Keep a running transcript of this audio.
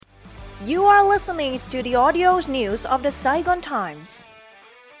You are listening to the audio news of the Saigon Times.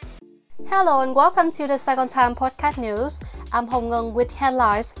 Hello and welcome to the Saigon Times Podcast News. I'm Hồng Ngân with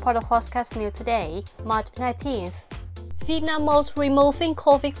headlines for the podcast news today, March 19th. Vietnam most removing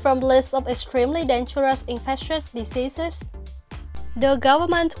COVID from list of extremely dangerous infectious diseases. The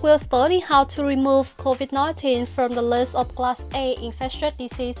government will study how to remove COVID-19 from the list of Class A infectious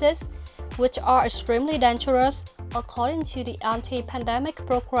diseases, which are extremely dangerous, according to the anti-pandemic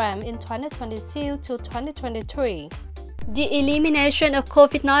program in 2022 to 2023. The elimination of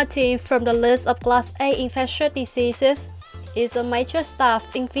COVID-19 from the list of Class A infectious diseases is a major step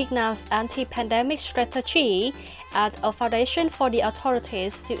in Vietnam's anti-pandemic strategy and a foundation for the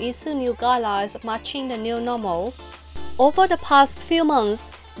authorities to issue new guidelines matching the new normal. Over the past few months,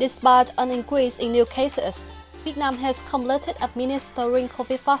 despite an increase in new cases, Vietnam has completed administering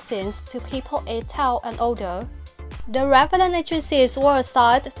COVID vaccines to people aged 12 and older. The relevant agencies were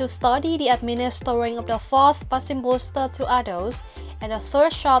assigned to study the administering of the fourth vaccine booster to adults and the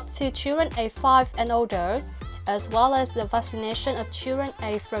third shot to children aged 5 and older, as well as the vaccination of children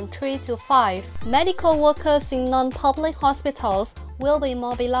aged from 3 to 5. Medical workers in non-public hospitals will be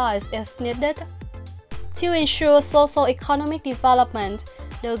mobilized if needed. To ensure socio-economic development,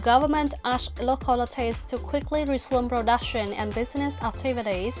 the government asked localities to quickly resume production and business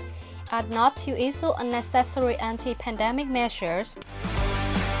activities and not to issue unnecessary anti-pandemic measures.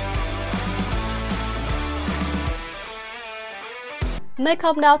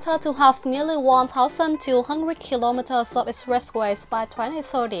 Mekong Delta to have nearly 1,200 kilometers of expressways by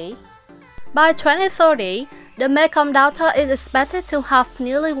 2030. By 2030, the Mekong Delta is expected to have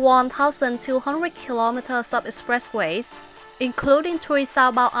nearly 1,200 kilometers of expressways, including 3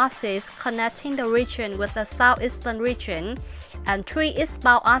 southbound axes connecting the region with the southeastern region, and 3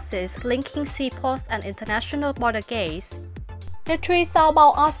 eastbound axes linking seaports and international border gates. The 3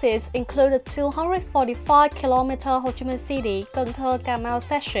 southbound axes include the 245-kilometer Ho Chi Minh City-Cần Thơ-Cà Mau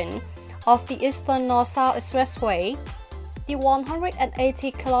section of the Eastern North-South Expressway, the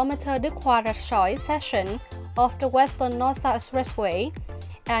 180-kilometer Đức Hòa Rạch Sỏi section of the Western North-South Expressway,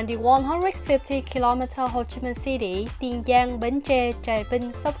 and the 150-kilometer Ho Chi Minh City-Tiền Giang-Bến Tre-Trà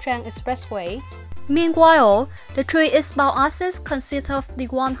Vinh-Sóc Trăng Expressway. Meanwhile, the 3 eastbound axes consist of the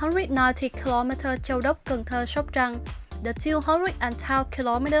 190-kilometer Châu Đốc-Cần Thơ-Sóc Trăng, the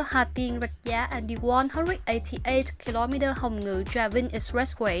 212-kilometer Hà Tiên-Rạch Giá, and the 188-kilometer Hồng Ngự-Trà Vinh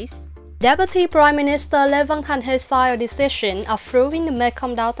Expressways. Deputy Prime Minister Lê Văn Thành has signed a decision approving the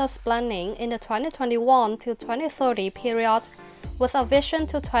Mekong Delta's planning in the 2021 to 2030 period, with a vision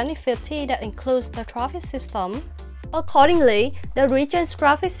to 2050 that includes the traffic system. Accordingly, the region's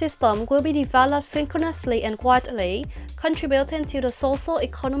traffic system will be developed synchronously and widely, contributing to the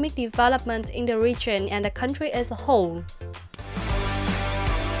socio-economic development in the region and the country as a whole.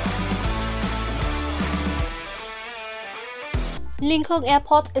 Liên Khương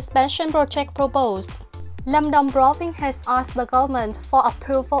Airport Expansion Project proposed. Lâm Đồng Province has asked the government for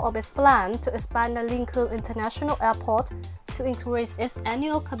approval of its plan to expand the Liên Khương International Airport to increase its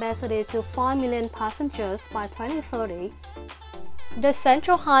annual capacity to 5 million passengers by 2030. The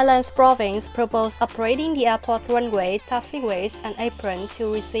Central Highlands Province proposed upgrading the airport runway, taxiways, and apron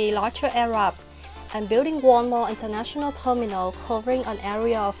to receive larger aircraft and building one more international terminal covering an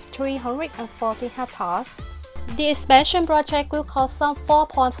area of 340 hectares. The expansion project will cost some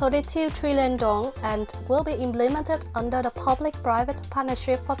 4.32 trillion dong and will be implemented under the public-private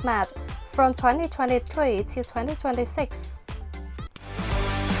partnership format from 2023 to 2026.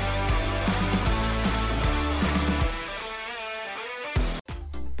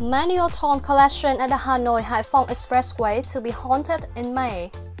 Manual toll collection at the Hanoi-Hải Phòng Expressway to be halted in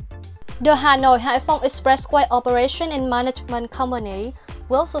May. The Hanoi-Hải Phòng Expressway Operation and Management Company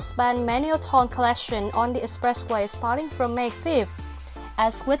will suspend manual toll collection on the expressway starting from May 5th,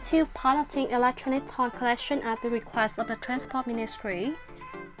 as with two piloting electronic toll collection at the request of the Transport Ministry.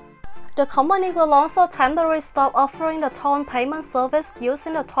 The company will also temporarily stop offering the toll payment service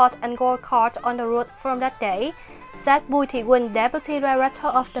using the Toll and Go card on the route from that day, said Bùi Thị Quỳnh, Deputy Director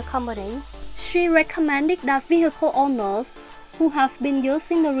of the company. She recommended that vehicle owners who have been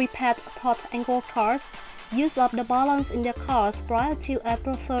using the repaired Toll and Go cards use up the balance in their cars prior to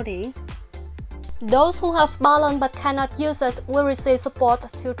April 30. Those who have balance but cannot use it will receive support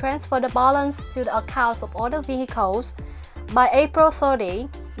to transfer the balance to the accounts of other vehicles. By April 30,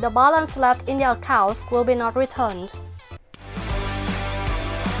 the balance left in the accounts will be not returned.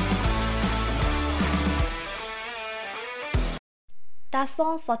 That's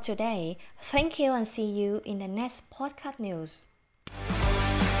all for today. Thank you and see you in the next podcast news.